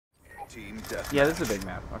Team deathmatch. Yeah, this is a big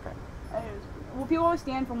map. Okay. Well, people always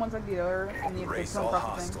stand from one side to the other, and the Race don't all cross the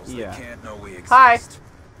hostiles. thing. Yeah. They can't know we exist. Hi.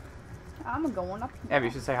 I'm going up. Abby,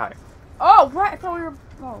 you should say hi. Oh, right. I thought we were.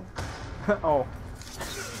 Oh. Oh.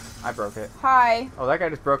 I broke it. Hi. Oh, that guy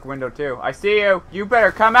just broke a window too. I see you. You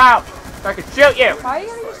better come out so I can shoot you. Why are you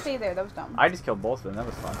gonna just stay there? That was dumb. I just killed both of them. That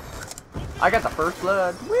was fun. I got the first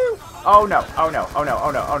blood. Woo! Oh no! Oh no! Oh no!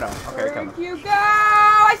 Oh no! Oh no! Okay, Where'd come on. you go?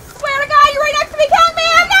 I swear to God, you're right next to me. Kill me.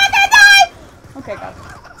 I'm not gonna die. Okay,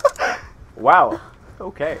 God. Wow.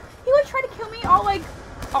 Okay. He like tried to kill me all like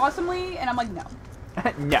awesomely, and I'm like, no,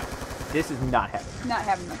 No, this is not happening. not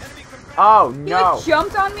having this. Oh He no! like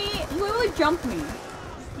jumped on me. He literally jumped me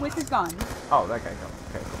with his gun. Oh, that guy killed.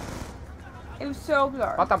 Okay. It was so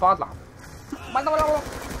bizarre. What the bottle?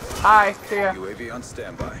 Hi. See ya. UAV on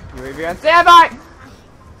standby. UAV on standby.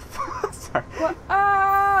 Sorry. What?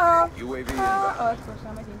 Oh, UAV oh, inbound. that's the first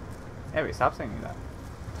time I see. Abby, stop singing that.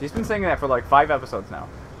 She's been singing that for like 5 episodes now.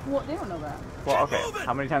 Well, they don't know that. Well, okay.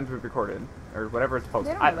 How many times we've recorded, or whatever it's They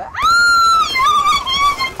posted? don't know that.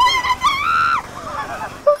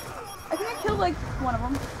 I think I killed like one of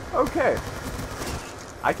them. Okay.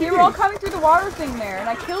 I They can. were all coming through the water thing there, and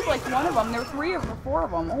I killed like one of them. There were 3 or 4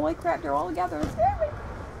 of them. Holy crap, they're all together. It's scary.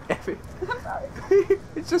 Abby. I'm sorry.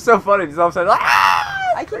 It's just so funny. Just all of a sudden, like,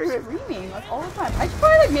 ah! I keep screaming like all the time. I should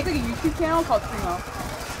probably like make like a YouTube channel called Screamo.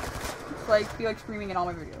 Just like be like screaming in all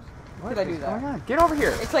my videos. What Could I do is that? going on? Get over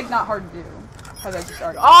here. It's like not hard to do because I just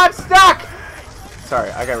started. Oh, I'm stuck! Sorry,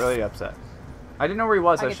 I got really upset. I didn't know where he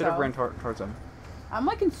was. I I could should have tell. ran towards him. I'm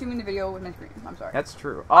like consuming the video with my screen. I'm sorry. That's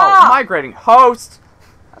true. Oh, Ah! migrating host!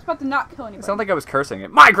 I was about to not kill It anybody. sounded like I was cursing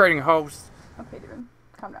it. Migrating host! Okay, dude,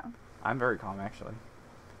 calm down. I'm very calm, actually.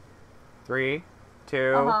 3,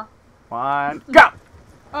 2, Uh-huh. 1, go!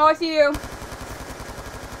 Oh, I see you.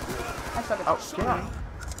 I suck at Oh, shooting. get out.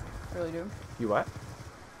 I really do. You what?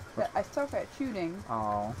 I suck at shooting.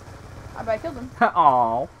 Oh. But I killed him.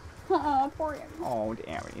 Oh. Oh, poor him. Oh,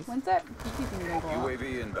 dammies. When's that DP thing gonna go off?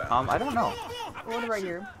 UAV inbound. I don't know. What right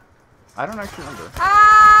here? I don't actually remember.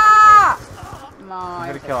 Ah! No, I'm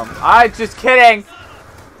gonna kill him. I'm just kidding!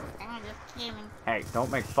 I'm just kidding. Hey, don't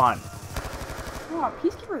make fun. Oh,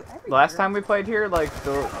 peacekeepers everywhere. Last time we played here, like,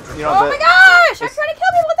 the, you know, Oh my gosh! I'm it's- trying to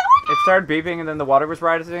kill people. What the it started beeping, and then the water was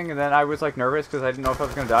rising, and then I was, like, nervous because I didn't know if I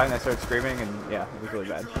was gonna die, and I started screaming, and yeah, it was really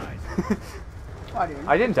bad. Oh, dude.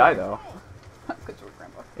 I didn't die, though. Good story,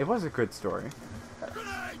 Grandpa. It was a good story.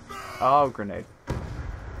 Oh, grenade.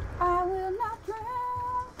 I will not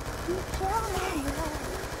drown. You shall not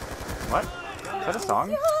drown. What? Is that a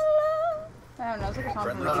song? I don't know. It's like a song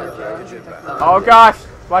from Friendly care the package church. inbound. Oh, gosh!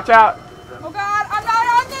 Watch out! Oh God! I'm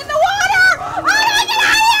not in the water! I gotta get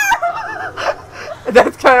out of here!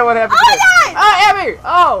 That's kind of what happened Oh, to me. I died!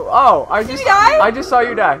 Oh, Abby! Oh! Did you die? I just saw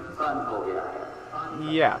you die.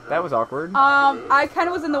 Yeah, that was awkward. I kind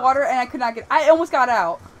of was in the water and I could not get. I almost got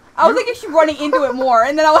out. I was like actually running into it more,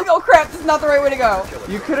 and then I was like, oh crap, this is not the right way to go.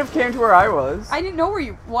 You could have came to where I was. I didn't know where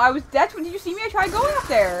you. Well, I was. That's when did you see me? I tried going up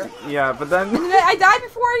there, and Yeah, but then then I died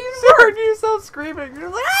before I even you heard worked. yourself screaming. You're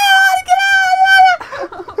like,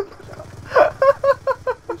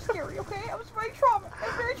 I'm scary. Okay, I was very traumatized. I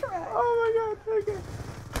was very traumatic. oh my god, okay.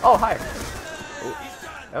 Oh, hi. Ooh,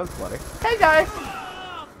 that was bloody. Hey, guys.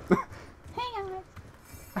 Hey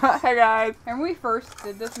guys. Hey, guys. And when we first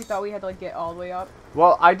did this, we thought we had to like get all the way up.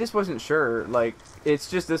 Well, I just wasn't sure. Like, it's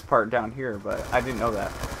just this part down here, but I didn't know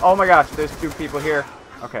that. Oh my gosh, there's 2 people here.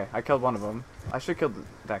 Okay, I killed one of them. I should have killed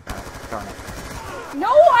that guy. Darn it. No,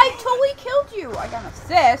 I totally killed you. I got an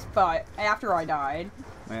assist, but after I died.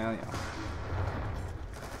 Well, yeah.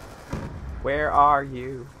 Where are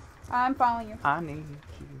you? I'm following you. I need you.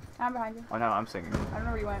 I'm behind you. Oh no, I'm singing. I don't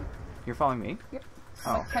know where you went. You're following me? Yep.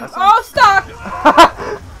 Oh, that's Oh,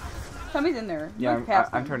 stuck! Somebody's in there. You yeah, went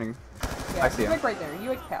past I'm him. turning. Yeah, I see he's him. like right there. You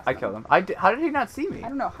like past I him. killed him. How did he not see me? I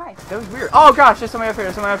don't know. Hi. That was weird. Oh gosh, there's somebody up here.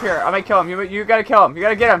 There's somebody up here. I might kill him. You gotta kill him. You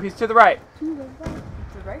gotta get him. He's to the right. To the right.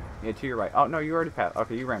 To the right? Yeah, to your right. Oh no, you already passed.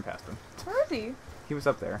 Okay, you ran past him. Where is he? He was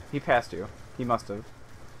up there. He passed you. He must have.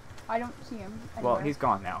 I don't see him. Well, anywhere. he's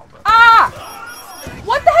gone now. But... Ah!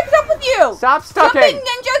 What the heck's up with you? Stop Jumping stucking!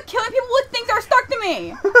 ninja killing people with things that are stuck to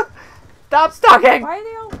me. Stop stucking! Why are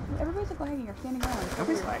they all? Everybody's like lagging or standing around. It's so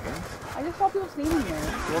Nobody's weird. lagging. I just saw people standing there.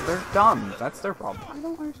 Well, they're dumb. That's their problem. I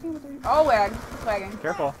don't understand what they're. Oh, lag. Lagging.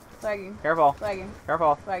 Careful. Lagging. Careful. Lagging.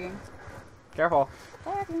 Careful. Lagging. Careful.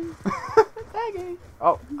 Lagging. Lagging.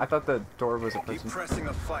 Oh, I thought the door was a Keep person. pressing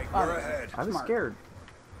the fight. Oh. We're ahead. I was Smart. scared.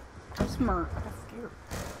 Smart. I got scared.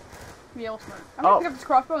 Real smart. I'm gonna Oh. pick up this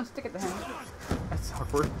crossbow and stick it to him. That's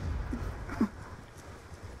awkward.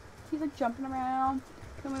 He's like jumping around.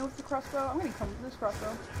 Kill me with the crossbow. I'm gonna kill him with this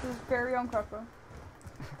crossbow. This very own crossbow.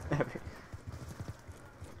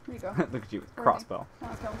 go? Look at you with Where'd he? crossbow. I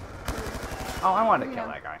wanna kill him. Oh, I wanted to Yeah. kill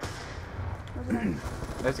that guy. Where's the guy?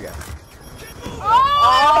 There's a guy. Oh!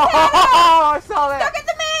 Oh, I saw Stuck that. it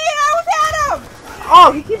to me! I almost had him!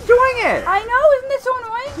 Oh, he keeps doing it. I know, isn't it so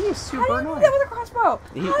annoying? He is super How do you annoying. do that with a crossbow? How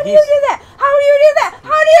do you he's- do that? How do you do that?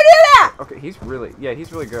 How do you do that? Okay, he's really, yeah,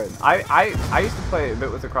 he's really good. I used to play a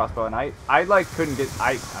bit with the crossbow, and I like couldn't get,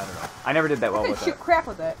 I don't know. I never did that well I with could shoot it. crap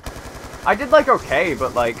with it. I did like okay,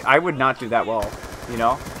 but like I would not do that well, you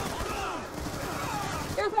know?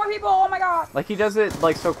 There's more people. Oh my god. Like he does it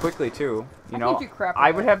like so quickly too, you I know? can't do crap with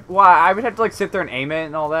I would it. have, well, I would have to like sit there and aim it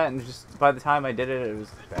and all that, and just by the time I did it, it was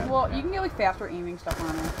bad. Well, you can get like faster aiming stuff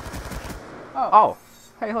on it. Oh. Oh,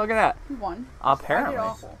 hey, look at that. You won. Apparently. I did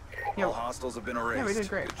awful. All hostiles have been erased. Yeah, we did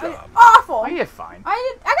great. Good I did job. awful. Oh, you did fine.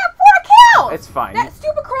 I got 4 kills. It's fine. That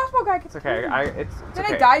stupid crossbow guy gets It's okay. It's Then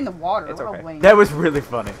okay. I died in the water. It's What a okay. lame. That was really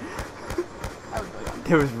funny.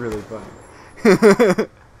 That was really dumb. That was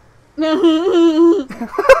really funny.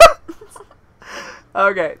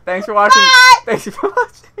 Okay, thanks for watching. Bye! Thanks for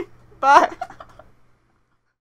watching. Bye.